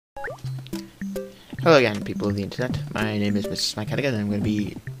Hello again, people of the internet. My name is Mr. Smackadigan, and I'm going to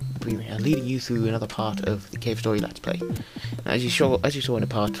be leading you through another part of the Cave Story Let's Play. As you saw in a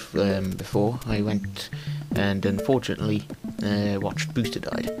part before, I went and unfortunately watched Booster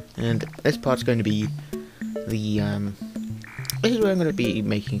died, and this part's going to be the this is where I'm going to be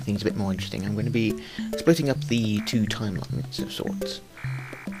making things a bit more interesting. I'm going to be splitting up the two timelines of sorts,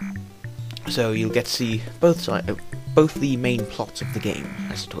 so you'll get to see both the main plots of the game,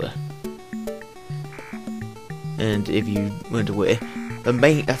 as it were. And if you weren't aware, as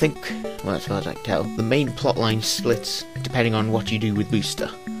far as I can tell, the main plotline splits depending on what you do with Booster.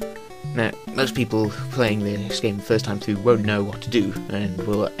 Now, most people playing this game the first time through won't know what to do, and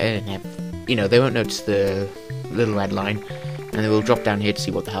will, they won't notice the little red line, and they will drop down here to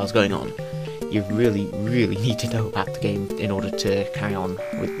see what the hell's going on. You really, really need to know about the game in order to carry on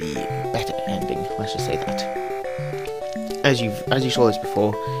with the better ending. Let's just say that. As you saw this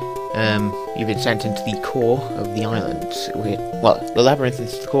before. You've been sent into the core of the island. The labyrinth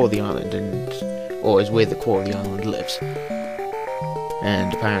is the core of the island, or is where the core of the island lives.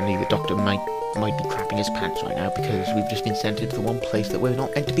 And apparently the doctor might be crapping his pants right now because we've just been sent into the one place that we're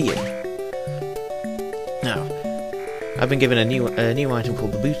not meant to be in. Now, I've been given a new item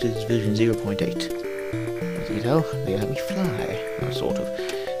called the Boosters version 0.8. As you can tell, they let me fly, sort of.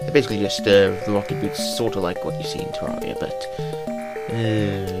 They're basically just the rocket boots, sort of like what you see in Terraria, but.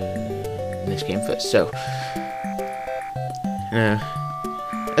 This game first. So,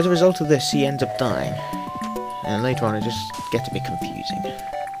 as a result of this, he ends up dying, and later on it just gets a bit confusing. The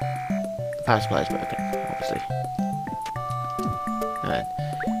power supply is broken, obviously.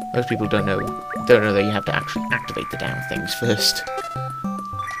 Most people don't know that you have to actually activate the damn things first.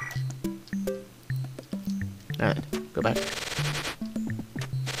 Alright, go back.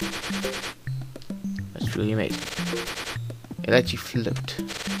 That's truly amazing. It lets you float.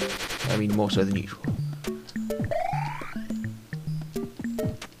 I mean, more so than usual.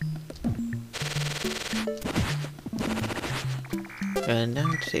 And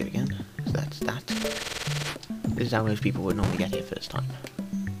now to save again. So that's that. This is how most people would normally get here first time.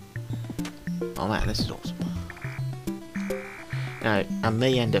 Oh man, this is awesome. Now, I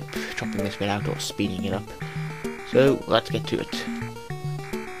may end up chopping this bit out or speeding it up. So, let's get to it.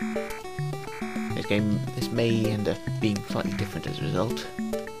 This may end up being slightly different as a result.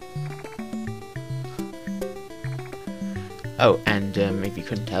 Oh, and if you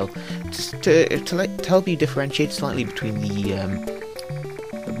couldn't tell, just to help you differentiate slightly between the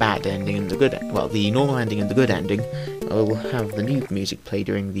bad ending and the good, the normal ending and the good ending, I'll have the new music play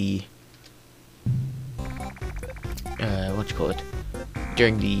during the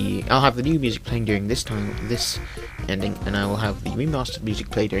I'll have the new music playing during this ending, and I will have the remastered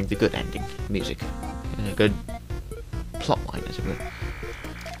music play during the good ending music. A good plotline, as it were.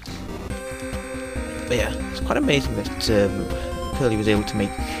 But yeah, it's quite amazing that Curly was able to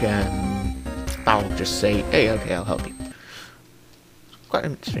make Balrog just say, "Hey, okay, I'll help you." It's quite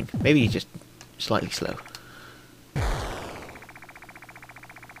interesting. Maybe he's just slightly slow.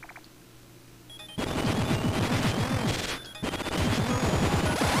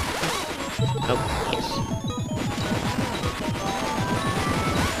 Oh, yes.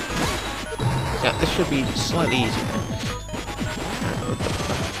 Yeah, this should be slightly easier now.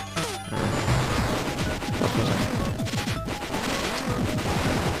 What was that?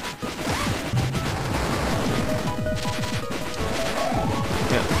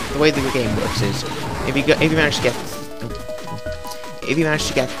 Yeah, the way the game works is if you manage to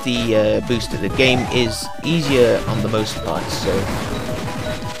get the booster, the game is easier on the most part. So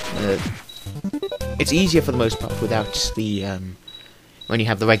it's easier for the most part without the when you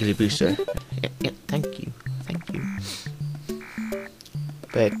have the regular booster. Yeah, thank you.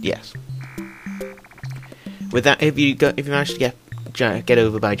 But yes, with that, if you manage to get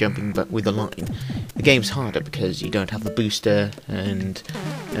over by jumping with the line, the game's harder because you don't have the booster, and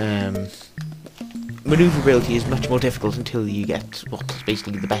maneuverability is much more difficult until you get what's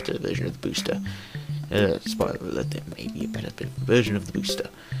basically the better version of the booster. Spoiler alert: there may be a better version of the booster.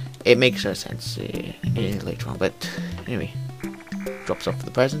 It makes no sense later on, but anyway, drops off for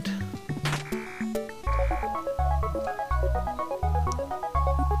the present.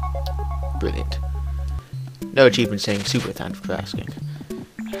 Brilliant. No achievement saying super, thanks for asking.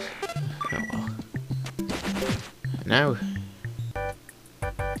 Oh well. Now.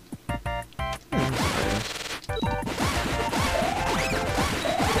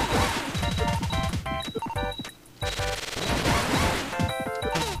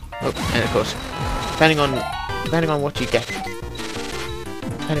 Oh, and of course, depending on what you get,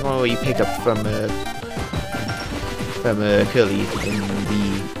 depending on what you pick up from Curly in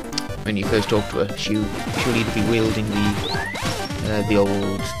the when you first talk to her, she'll either be wielding the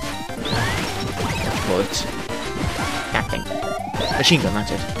old, what do you call it, that thing, machine gun,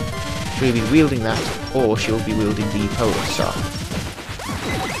 that's it. She'll be wielding that, or she'll be wielding the polar star,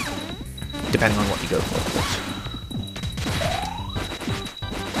 depending on what you go for, of course.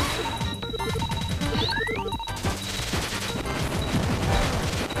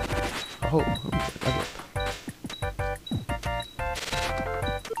 Oh, level up.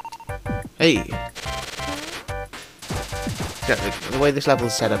 Hey! The way this level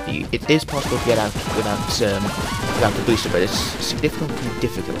is set up, it is possible to get out without the booster, but it's significantly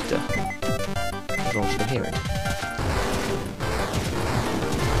difficult to launch the hearing.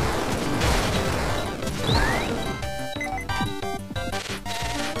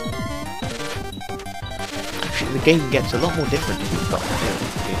 Actually, the game gets a lot more different if you've got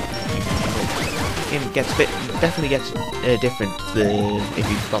it gets definitely gets different if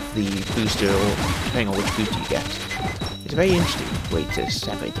you've got the booster, or depending on which booster you get. It's a very interesting way to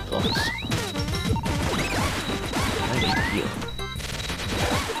separate the plots. I need to heal.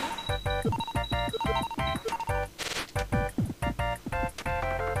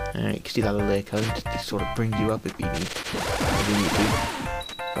 Alright, you can see that little air code. It sort of brings you up if you need to.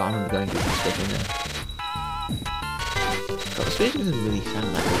 But I'm going to do this bit in there. God, this video doesn't really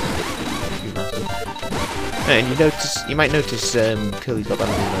sound that good. And you might notice Curly's got that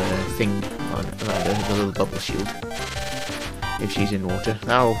little thing on around her, the little bubble shield. If she's in water,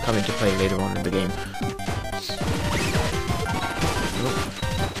 that'll come into play later on in the game.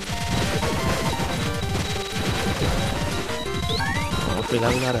 Oh, hopefully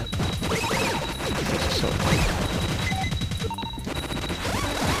that'll get her.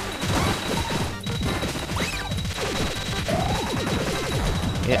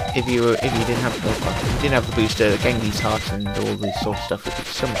 Yeah, if you didn't have the booster, getting these hearts and all this sort of stuff would be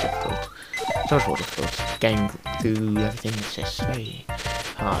so much difficult. So much more difficult. Getting through everything is just very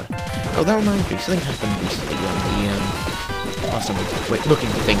hard. Oh, that reminds me, something happened recently on the whilst I'm looking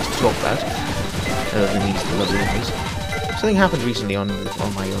for things to talk about, other than these lovely ones. Something happened recently on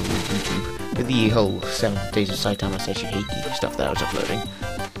my own YouTube with the whole 7 Days of Saitama Seshi Heiki stuff that I was uploading.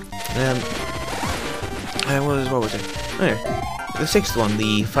 What was it? Oh, yeah. The 6th one,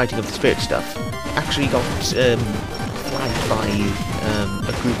 the Fighting of the Spirit stuff, actually got flagged by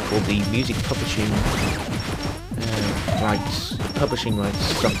a group called the Music Publishing Rights,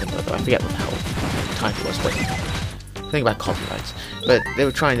 something or other. I forget what the hell the title was, but something about copyrights. But they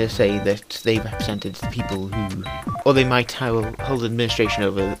were trying to say that they represented the people who, or they might hold administration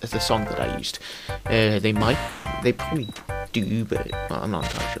over the song that I used. They probably do, but well, I'm not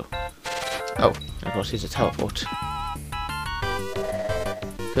entirely sure. Oh, and of course here's a teleport.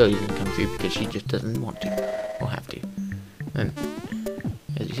 Curly didn't come through because she just doesn't want to, or have to. And,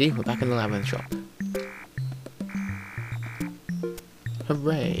 as you see, we're back in the labyrinth shop.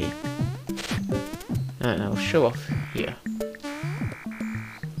 Hooray! And I'll show off here.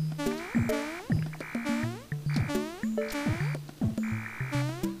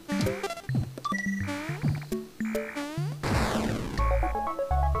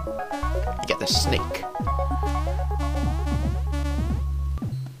 Get the snake.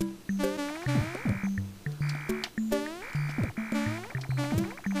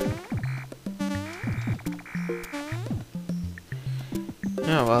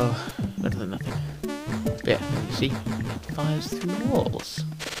 Oh well, better than nothing. But yeah, you see, it fires through the walls.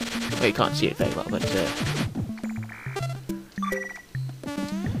 Well, you can't see it very well, but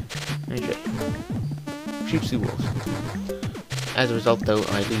anyway, shoots through walls. As a result, though,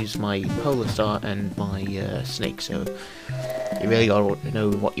 I lose my polar star and my snake, so you really gotta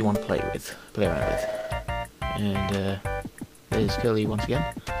know what you want to play around with. And there's Curly once again,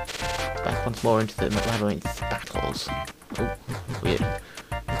 back once more into the labyrinth battles. Oh, weird.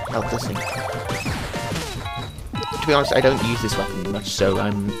 Help this thing. To be honest, I don't use this weapon much, so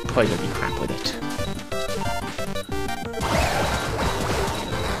I'm probably going to be crap with it.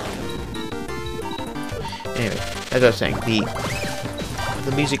 Anyway, as I was saying, the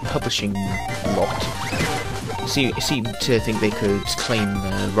music publishing lot seemed to think they could claim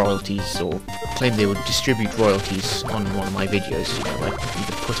royalties, or claim they would distribute royalties on one of my videos, you know, like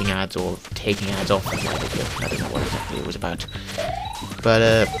either putting ads or taking ads off of my video. I don't know what exactly it was about.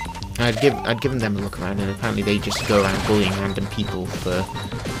 But I'd given them a look around, and apparently they just go around bullying random people for,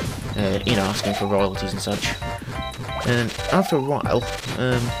 you know, asking for royalties and such. And after a while,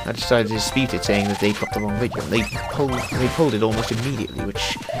 I decided to dispute it, saying that they got the wrong video. And they pulled it almost immediately,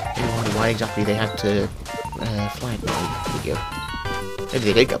 which made me wonder why exactly they had to flag my video. Maybe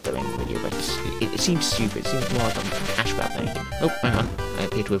they did get the main video, but it seems stupid. It seems more like a hash grab than anything. Oh, hang on. I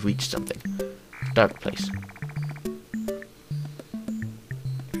appear to have reached something. Dark place.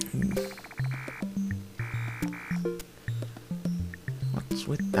 What's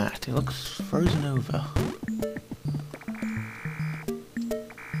with that? It looks frozen over.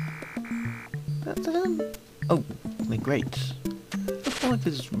 Oh, the grates. Looks like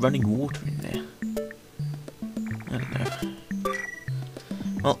there's running water in there. I don't know.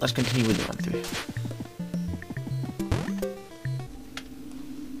 Well, let's continue with the run through.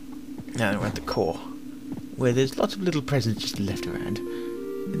 Now we're at the core, where there's lots of little presents just left around.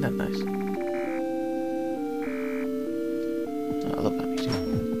 Isn't that nice? Oh, I love that music.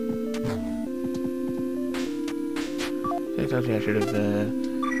 So it tells me I should have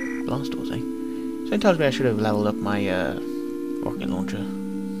blast doors, eh? So it tells me I should have leveled up my rocket launcher.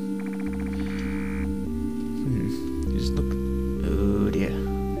 Just look. Oh dear.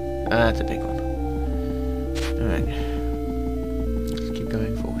 That's a big one. Alright. Let's keep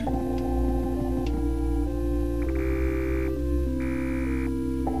going forward.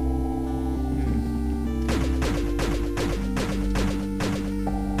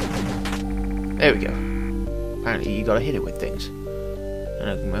 There we go. Apparently you gotta hit it with things. And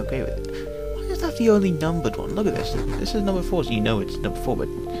I'm okay with it. Why is that the only numbered one? Look at this. This is number 4, so you know it's number 4, but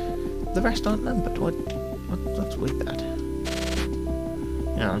the rest aren't numbered. What's with that?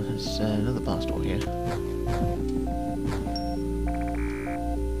 Now, there's another blast door here.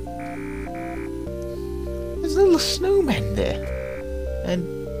 There's little snowmen there. And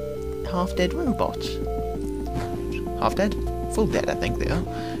half-dead robots. Half-dead? Full dead, I think they are.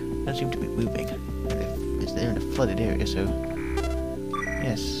 Don't seem to be moving. They're in a flooded area, so...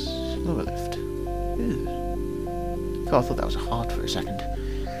 Yes, lower lift. Ew. God, I thought that was a heart for a second.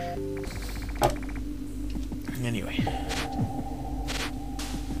 Anyway.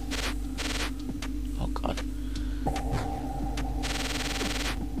 Oh god.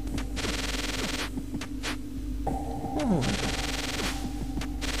 Oh.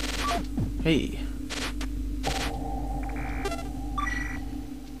 Hey.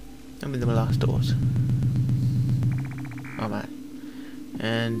 I'm in the last doors. Oh man.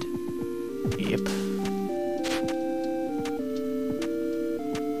 And yep.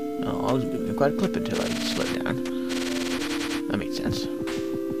 Oh, I was moving quite a clip until I slowed down. That makes sense.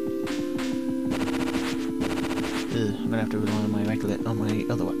 Ugh, I'm gonna have to rely on my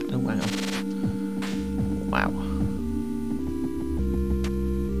other weapon. Oh, hang on. Wow.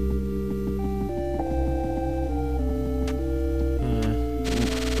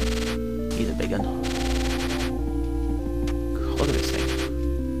 He's a big one. Look at this thing.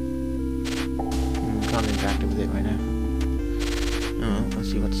 Can't interact with it right now. Oh, let's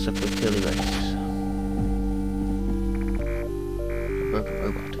see what's up with Tilly Race. A broken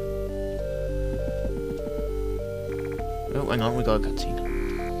robot. Oh, hang on, we got a cutscene.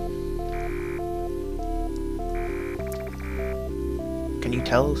 Can you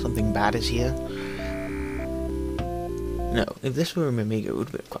tell something bad is here? No, if this were a Mimiga, it would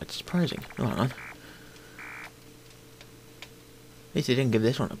have been quite surprising. Oh, hang on. At least they didn't give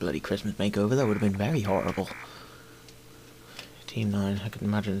this one a bloody Christmas makeover. That would have been very horrible. Team 9, I can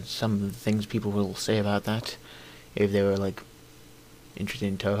imagine some of the things people will say about that if they were, like, interested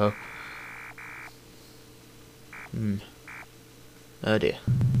in Toho. Oh dear.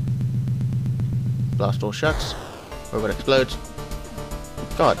 Blast door shuts. Robot explodes.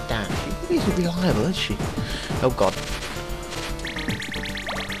 God damn, she isn't reliable, is she? Oh god.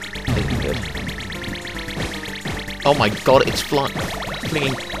 This is good. Oh my god, it's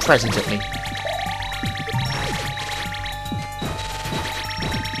flinging presents at me.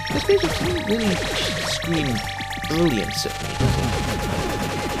 This music doesn't really scream brilliance at me, does it?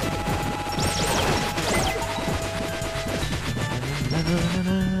 I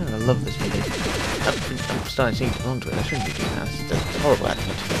love this music. I'm starting to sing along to it. I shouldn't be doing that. That's a horrible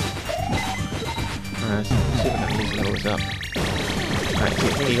attitude. Alright, let's see if I can at least level this up. Alright, the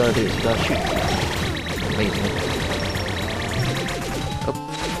thing you gotta do is you gotta shoot. Amazing. Oh,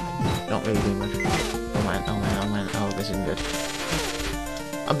 not really doing much. Oh man, oh man, oh man, oh this isn't good.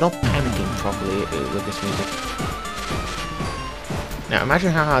 I'm not panicking properly with this music. Now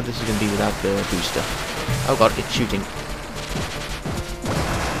imagine how hard this is going to be without the booster. Oh god, it's shooting.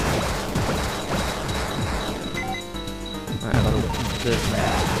 Right, I gotta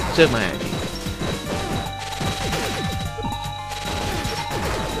conserve my energy.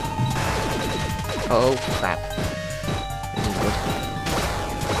 Oh crap. This is good.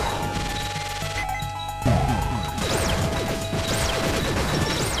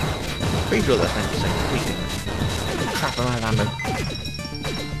 Pretty sure that's meant to say crap, I'm out of ammo.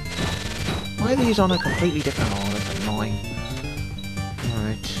 Why are these on a completely different... Oh, that's annoying.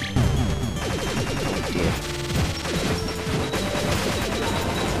 Alright. Oh dear.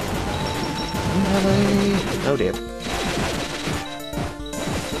 Oh dear.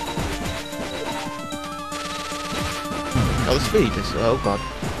 Oh, the speed is... Oh god.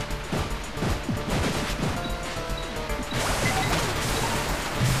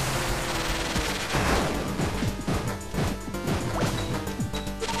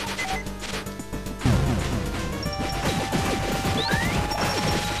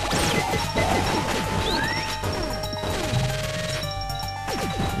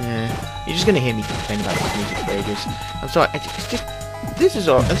 You're just gonna hear me complain about this music for ages. I'm sorry. It's just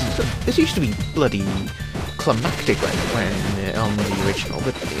this used to be bloody climactic when on the original,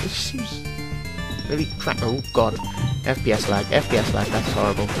 but it seems really crap. Oh god, FPS lag. That's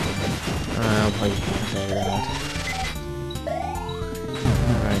horrible. I'll probably say that.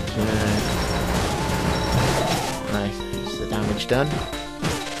 Alright. Nice. Is the damage done?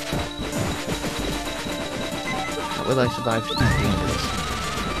 Will I survive to the end of this?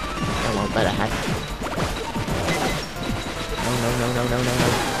 Come on, better hack. No.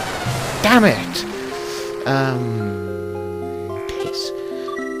 Damn it! Piss.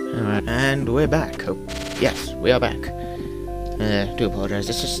 Alright, and we're back. Oh, yes, we are back. Do apologise,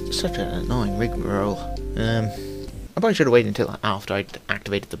 this is such an annoying rigmarole. I probably should have waited until after I'd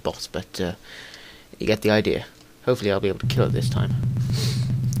activated the boss, but you get the idea. Hopefully I'll be able to kill it this time.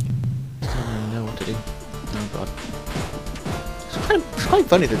 I don't know what to do. Oh god. It's quite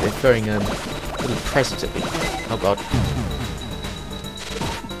funny that they're throwing little presents at me. Oh god.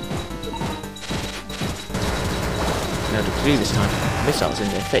 Now what to do this time? Missiles in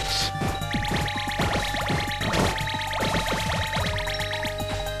their face.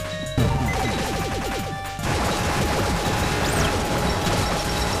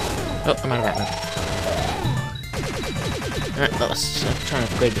 Oh, I'm out of that now. Alright, let's try and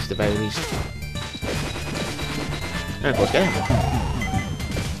upgrade this at the very least. And of course, get out.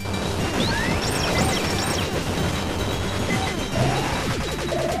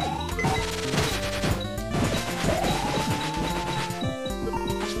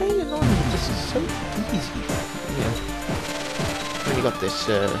 It's very annoying that this is so easy. You know, when you got this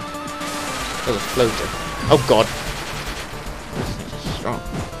little floater. Oh god! This thing is strong.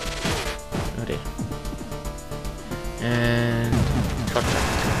 Oh dear. And contract.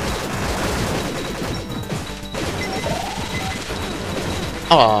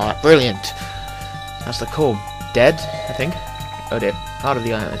 Ah, brilliant. That's the core. Dead, I think. Oh dear. Heart of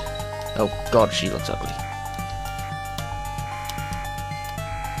the island. Oh god, she looks ugly.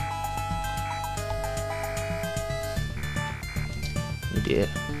 Oh dear.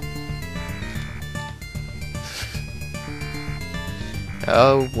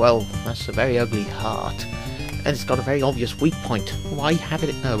 Oh, well, that's a very ugly heart. And it's got a very obvious weak point. Why have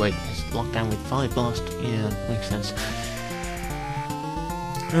it... Oh wait, it's locked down with 5 blast. Yeah, makes sense.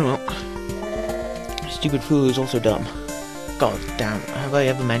 Oh well. Stupid fool is also dumb. God damn, have I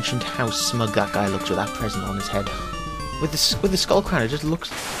ever mentioned how smug that guy looks with that present on his head? With the skull crown, it just looks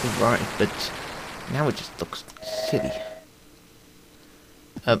right, but now it just looks silly.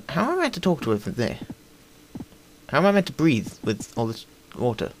 How am I meant to talk to her from there? How am I meant to breathe with all this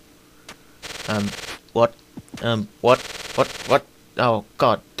water? What? What? Oh,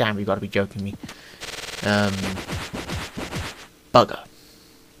 god damn, you gotta be joking me. Bugger.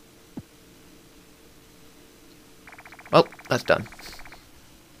 Well, that's done.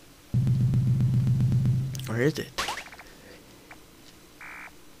 Where is it?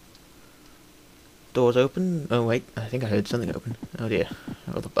 Doors open? Oh wait, I think I heard something open. Oh dear.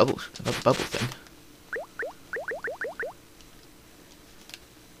 Oh, the bubbles. I got the bubble thing.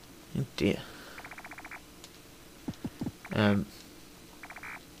 Oh dear.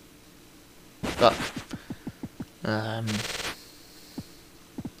 Fuck. Oh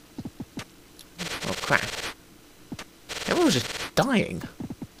crap. Everyone was just dying.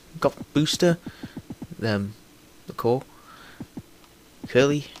 Got booster. The core.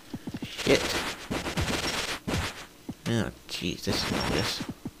 Curly. Shit. Oh jeez, this is not this.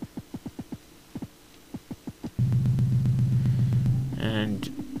 And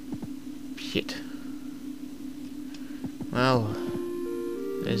shit. Well,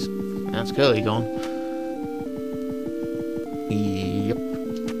 that's Curly gone. Yep.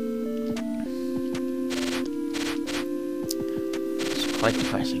 It's quite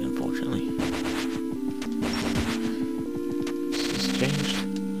depressing, unfortunately. This has changed.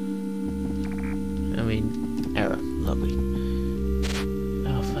 I mean, error. Lovely.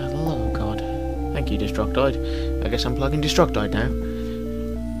 Oh, for the love of God. Thank you, Destructoid. I guess I'm plugging Destructoid now.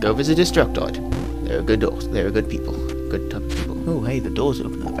 go visit Destructoid. They're good people. Good type of people. Oh, hey, the door's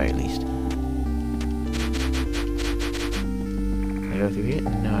open at the very least. Can I go through here?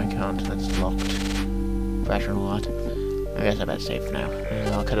 No, I can't. That's locked. Pressure and all that. I guess I better save for now.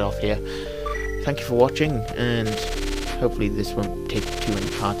 I'll cut it off here. Thank you for watching, and hopefully this won't take too many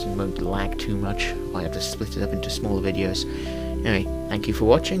parts and won't lag too much. I have to split it up into smaller videos. Anyway, thank you for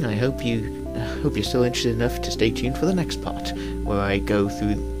watching. I hope you're still interested enough to stay tuned for the next part, where I go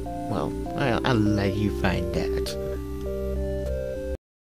through, well, I'll let you find out.